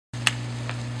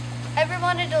Ever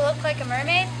wanted to look like a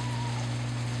mermaid?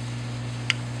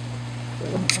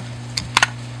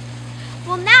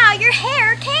 Well, now your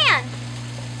hair can.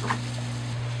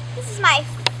 This is my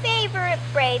favorite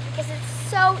braid because it's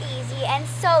so easy and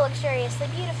so luxuriously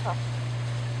beautiful.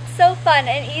 So fun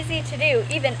and easy to do.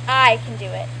 Even I can do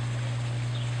it.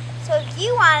 So if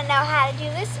you want to know how to do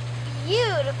this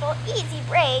beautiful, easy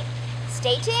braid,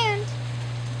 stay tuned.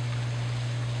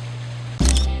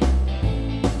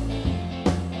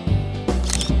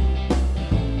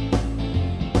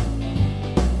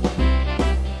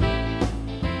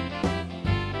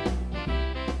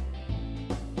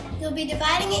 You'll be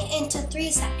dividing it into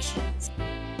 3 sections.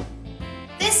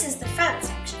 This is the front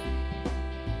section.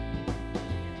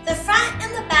 The front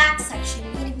and the back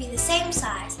section need to be the same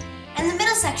size, and the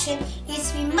middle section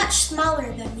needs to be much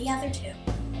smaller than the other 2.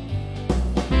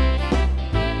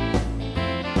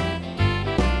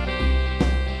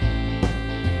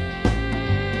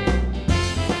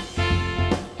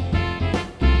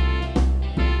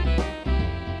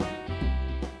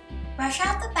 Brush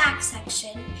out the back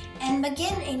section and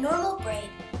begin a normal braid.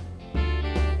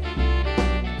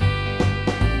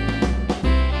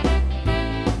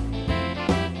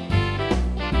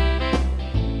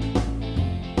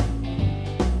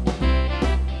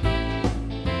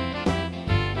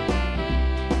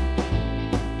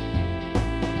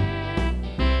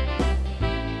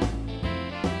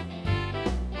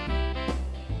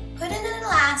 Put in an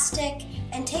elastic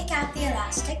and take out the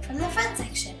elastic from the front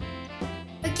section.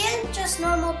 Begin just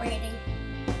normal braiding.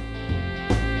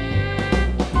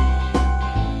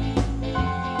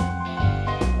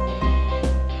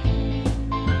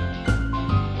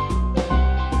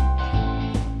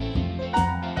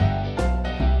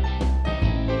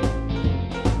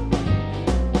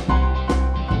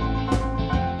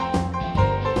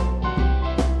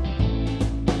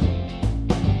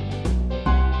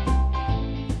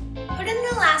 Put in an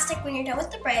elastic when you're done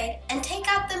with the braid and take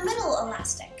out the middle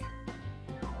elastic.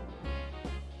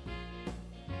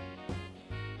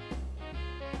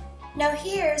 Now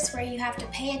here's where you have to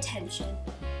pay attention.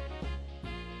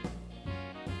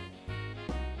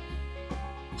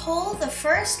 Pull the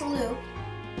first loop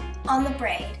on the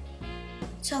braid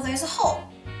till there's a hole.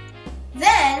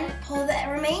 Then pull the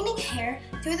remaining hair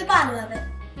through the bottom of it.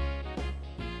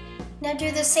 Now do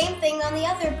the same thing on the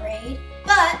other braid,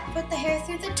 but put the hair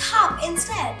through the top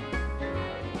instead.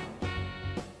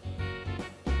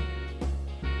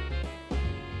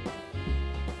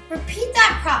 Repeat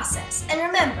that process, and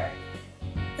remember,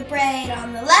 the braid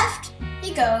on the left,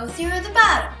 you go through the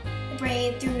bottom. The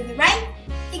braid through the right,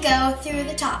 you go through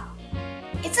the top.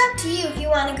 It's up to you if you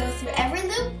want to go through every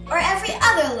loop or every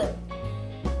other loop.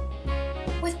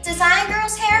 With Design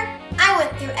Girl's hair, I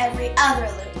went through every other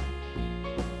loop.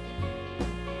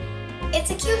 It's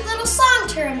a cute little song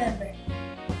to remember.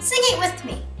 Sing it with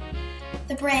me.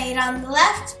 The braid on the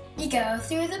left, you go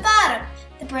through the bottom.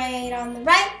 The braid on the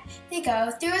right, you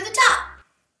go through the top.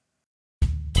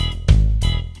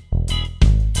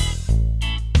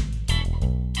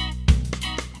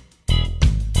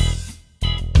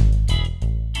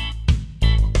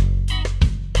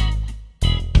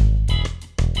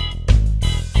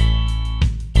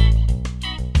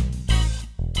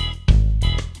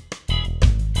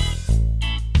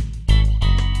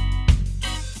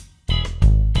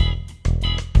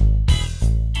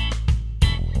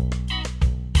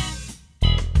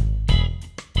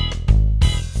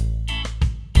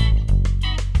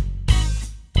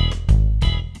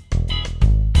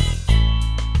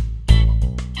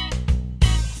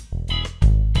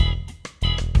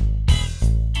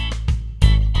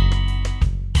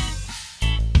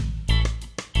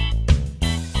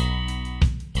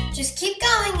 Just keep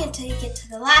going until you get to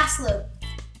the last loop.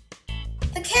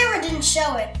 The camera didn't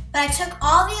show it, but I took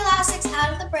all the elastics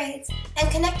out of the braids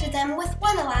and connected them with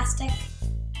one elastic.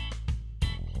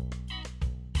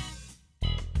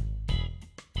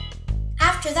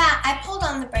 After that, I pulled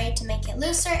on the braid to make it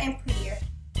looser and prettier.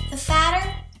 The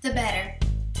fatter, the better.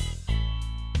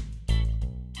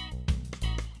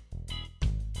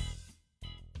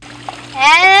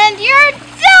 And you're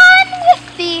done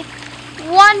with the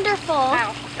wonderful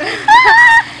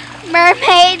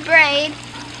mermaid braid,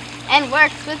 and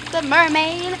works with the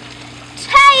mermaid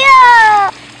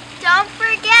tail. Don't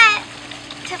forget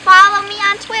to follow me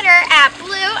on Twitter at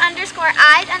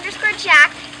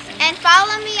 @blue_eyed_jack and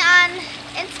follow me on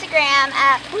Instagram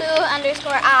at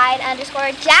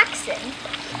blue_eyed_jackson.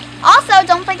 Also,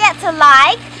 don't forget to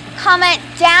like, comment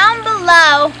down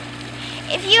below.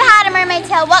 If you had a mermaid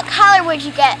tail, what color would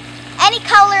you get? Any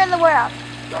color in the world.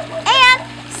 And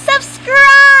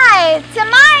subscribe to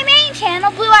my main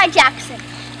channel, BlueEyedJackson.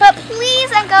 But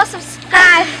please and go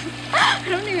subscribe. I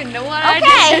don't even know what I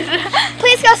Okay. did.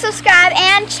 Please go subscribe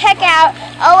and check out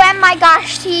OM My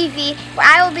Gosh TV, where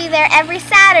I will be there every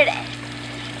Saturday.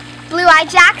 Blue Eye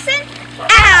Jackson,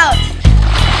 out!